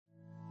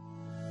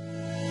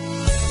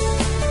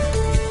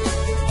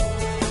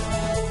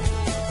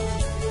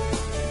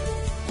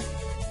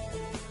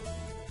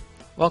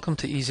Welcome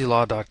to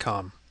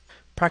ESILAW.com.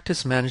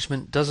 Practice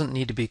management doesn't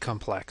need to be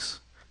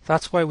complex.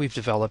 That's why we've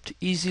developed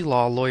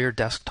ESILAW Lawyer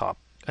Desktop,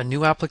 a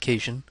new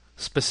application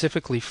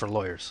specifically for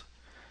lawyers.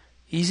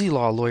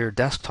 ESILAW Lawyer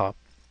Desktop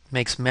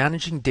makes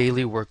managing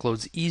daily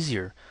workloads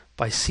easier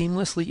by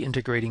seamlessly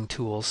integrating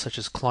tools such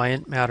as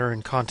client matter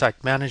and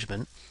contact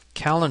management,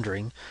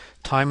 calendaring,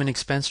 time and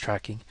expense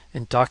tracking,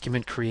 and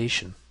document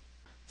creation.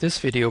 This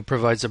video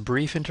provides a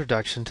brief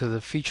introduction to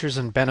the features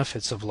and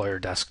benefits of Lawyer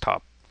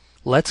Desktop.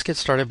 Let's get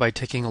started by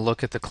taking a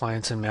look at the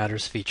Clients and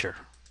Matters feature.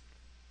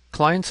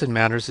 Clients and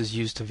Matters is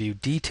used to view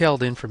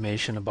detailed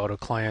information about a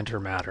client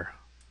or matter.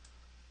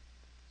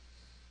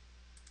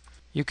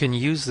 You can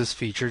use this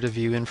feature to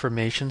view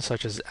information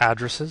such as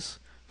addresses,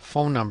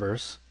 phone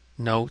numbers,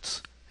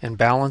 notes, and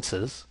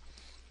balances,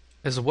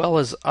 as well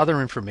as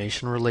other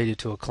information related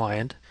to a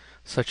client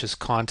such as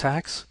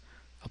contacts,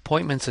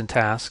 appointments and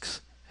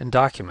tasks, and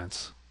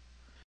documents.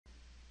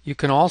 You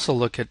can also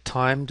look at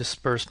time,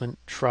 disbursement,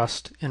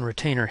 trust, and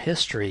retainer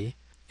history,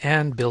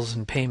 and bills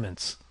and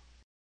payments.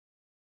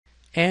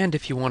 And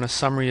if you want a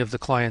summary of the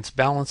client's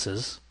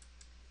balances,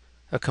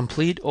 a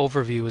complete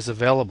overview is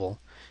available,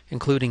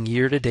 including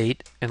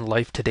year-to-date and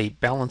life-to-date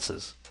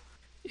balances.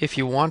 If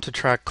you want to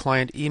track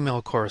client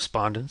email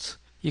correspondence,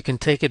 you can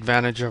take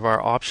advantage of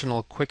our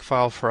optional Quick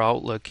File for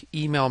Outlook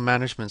email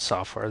management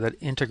software that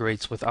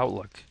integrates with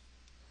Outlook.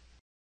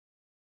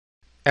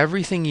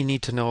 Everything you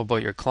need to know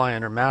about your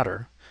client or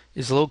matter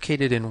is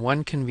located in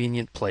one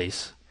convenient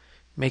place,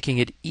 making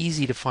it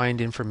easy to find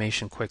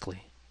information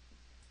quickly.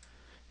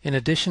 In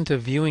addition to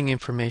viewing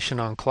information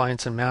on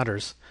clients and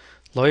matters,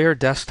 Lawyer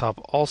Desktop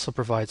also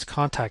provides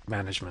contact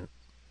management.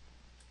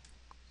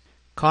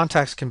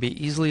 Contacts can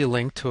be easily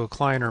linked to a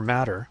client or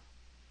matter,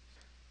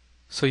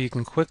 so you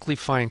can quickly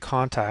find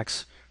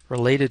contacts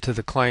related to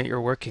the client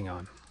you're working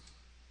on.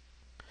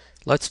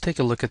 Let's take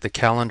a look at the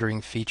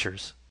calendaring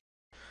features.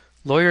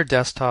 Lawyer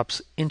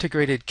Desktop's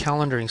integrated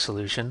calendaring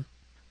solution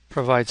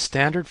provides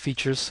standard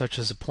features such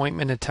as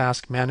appointment and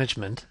task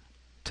management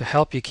to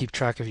help you keep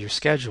track of your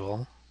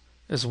schedule,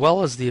 as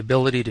well as the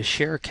ability to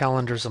share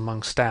calendars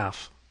among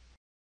staff.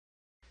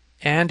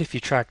 And if you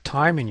track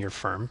time in your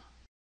firm,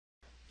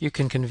 you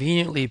can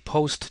conveniently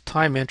post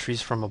time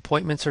entries from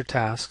appointments or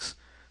tasks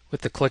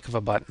with the click of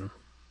a button.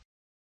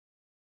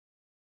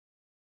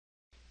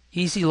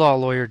 ESILAW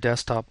Lawyer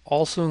Desktop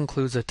also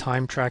includes a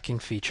time tracking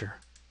feature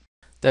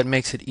that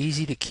makes it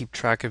easy to keep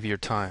track of your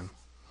time.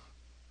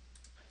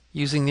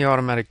 Using the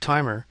automatic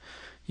timer,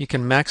 you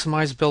can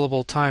maximize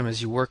billable time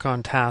as you work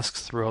on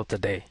tasks throughout the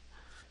day.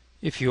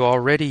 If you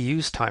already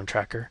use Time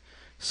Tracker,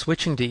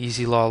 switching to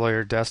ESILAW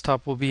Lawyer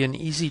Desktop will be an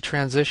easy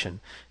transition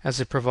as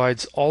it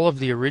provides all of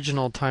the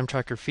original Time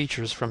Tracker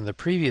features from the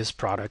previous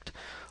product,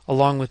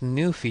 along with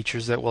new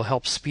features that will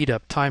help speed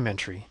up time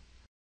entry.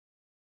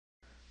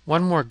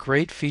 One more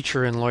great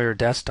feature in Lawyer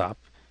Desktop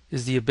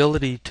is the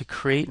ability to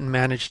create and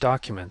manage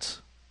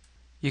documents.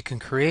 You can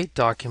create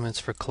documents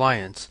for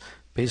clients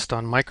based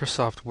on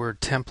Microsoft Word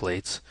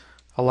templates,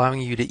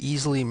 allowing you to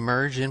easily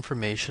merge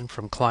information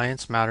from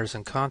clients, matters,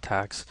 and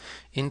contacts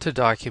into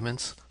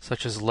documents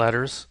such as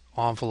letters,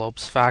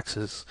 envelopes,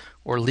 faxes,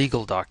 or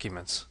legal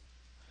documents.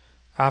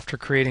 After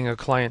creating a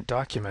client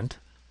document,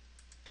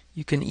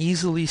 you can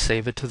easily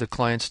save it to the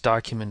client's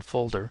document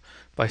folder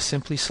by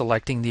simply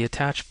selecting the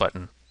Attach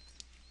button.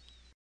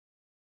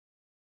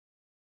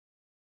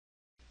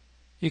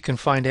 You can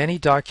find any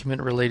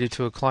document related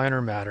to a client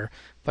or matter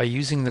by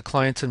using the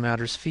Clients and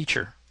Matters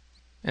feature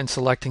and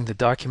selecting the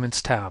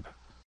Documents tab.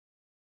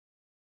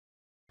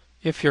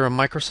 If you're a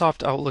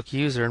Microsoft Outlook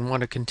user and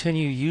want to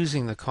continue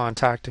using the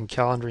contact and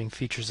calendaring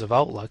features of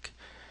Outlook,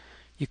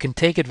 you can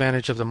take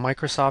advantage of the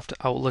Microsoft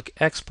Outlook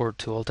Export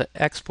tool to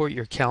export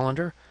your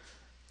calendar,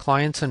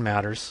 clients and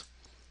matters,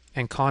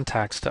 and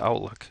contacts to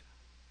Outlook.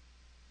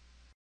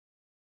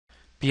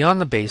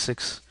 Beyond the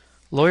basics,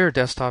 Lawyer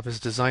Desktop is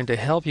designed to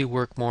help you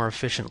work more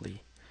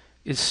efficiently.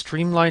 Its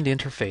streamlined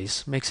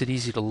interface makes it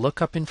easy to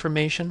look up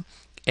information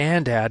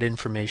and add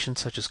information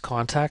such as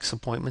contacts,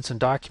 appointments,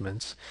 and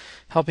documents,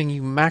 helping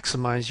you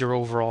maximize your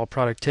overall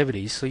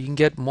productivity so you can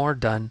get more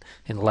done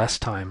in less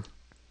time.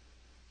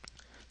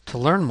 To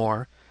learn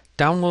more,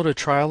 download a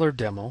trial or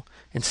demo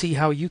and see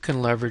how you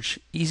can leverage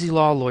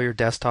ESILAW Lawyer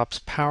Desktop's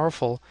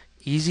powerful,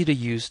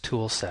 easy-to-use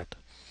tool set.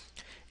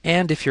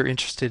 And if you're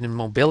interested in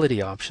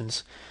mobility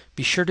options,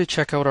 be sure to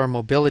check out our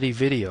mobility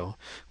video,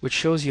 which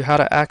shows you how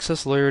to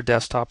access Lawyer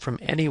Desktop from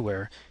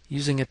anywhere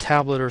using a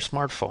tablet or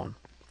smartphone.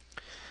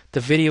 The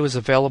video is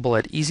available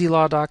at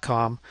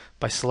ESILAW.com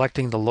by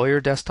selecting the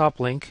Lawyer Desktop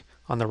link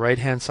on the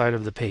right-hand side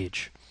of the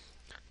page.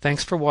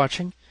 Thanks for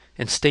watching,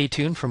 and stay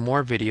tuned for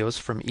more videos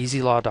from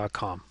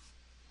ESILAW.com.